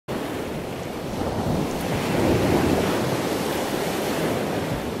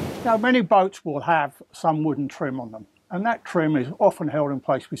Now, many boats will have some wooden trim on them, and that trim is often held in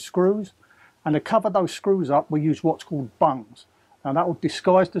place with screws, and to cover those screws up we use what's called bungs. Now that will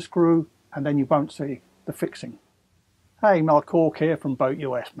disguise the screw and then you won't see the fixing. Hey, Mark Cork here from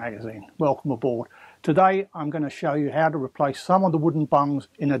BoatUS Magazine. Welcome aboard. Today I'm going to show you how to replace some of the wooden bungs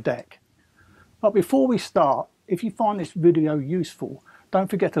in a deck. But before we start, if you find this video useful, don't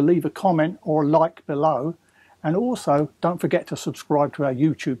forget to leave a comment or a like below, and also don't forget to subscribe to our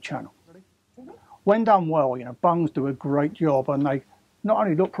YouTube channel. When done well, you know, bungs do a great job, and they not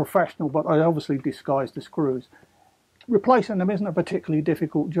only look professional but they obviously disguise the screws. Replacing them isn't a particularly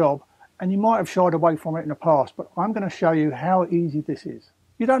difficult job, and you might have shied away from it in the past, but I'm going to show you how easy this is.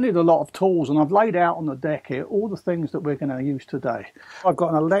 You don't need a lot of tools, and I've laid out on the deck here all the things that we're going to use today. I've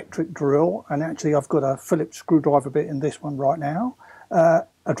got an electric drill, and actually I've got a Phillips screwdriver bit in this one right now,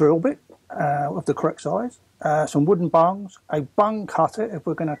 a drill bit of the correct size, some wooden bungs, a bung cutter if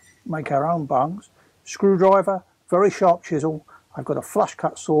we're going to make our own bungs, screwdriver, very sharp chisel, I've got a flush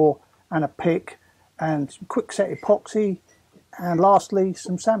cut saw and a pick, and some quick set epoxy, and lastly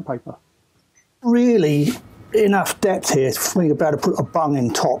some sandpaper. Really enough depth here for me to be able to put a bung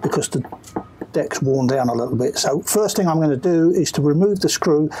in top because the deck's worn down a little bit. So first thing I'm going to do is to remove the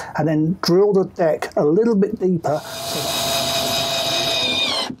screw and then drill the deck a little bit deeper.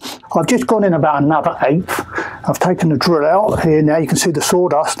 I've just gone in about another 1/8. I've taken the drill out here. Now you can see the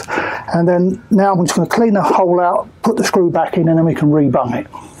sawdust, and then now I'm just going to clean the hole out, put the screw back in, and then we can rebung it.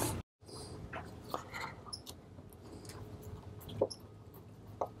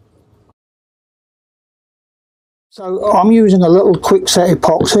 So I'm using a little quick set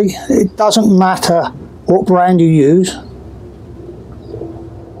epoxy. It doesn't matter what brand you use.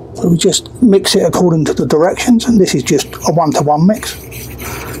 So we just mix it according to the directions, and this is just a 1-to-1 mix.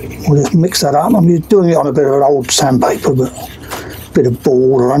 We'll just mix that up. I'm just doing it on a bit of an old sandpaper, but a bit of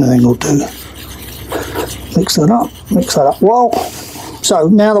board or anything will do. Mix that up well. So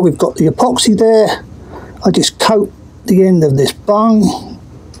now that we've got the epoxy there, I just coat the end of this bung,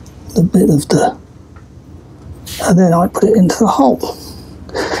 a bit of the, and then I put it into the hole.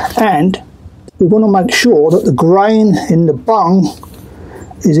 And we want to make sure that the grain in the bung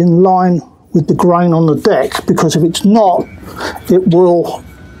is in line with the grain on the deck, because if it's not, it will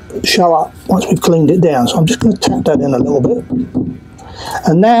show up once we've cleaned it down. So I'm just going to tap that in a little bit,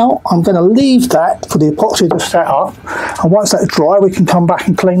 and now I'm going to leave that for the epoxy to set up, and once that's dry we can come back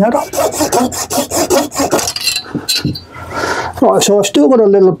and clean that up. Right, so I've still got a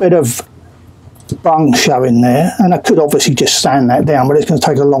little bit of bung showing there, and I could obviously just sand that down, but it's going to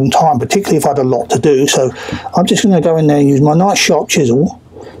take a long time, particularly if I had a lot to do. So I'm just going to go in there and use my nice sharp chisel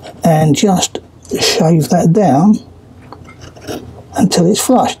and just shave that down until it's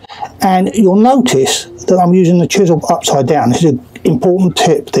flush. And you'll notice that I'm using the chisel upside down. This is an important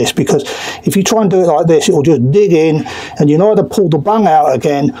tip, this, because if you try and do it like this, it will just dig in, and you'll either pull the bung out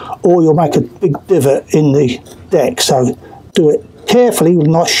again or you'll make a big divot in the deck. So do it carefully with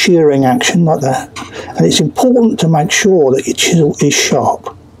nice shearing action like that. And it's important to make sure that your chisel is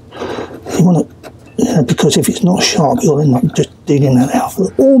sharp. You want to, because if it's not sharp, you'll end up just digging that out.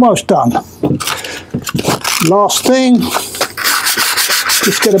 We're almost done. Last thing,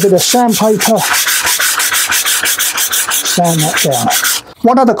 just get a bit of sandpaper, sand that down.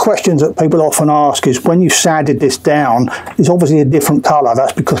 One of the questions that people often ask is, when you've sanded this down, it's obviously a different colour.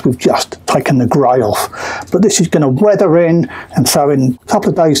 That's because we've just taken the grey off. But this is going to weather in, and so in a couple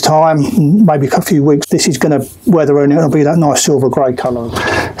of days' time, maybe a few weeks, this is going to weather in. It'll be that nice silver grey colour.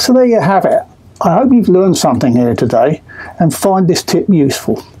 So there you have it. I hope you've learned something here today and find this tip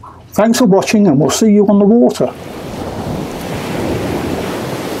useful. Thanks for watching, and we'll see you on the water.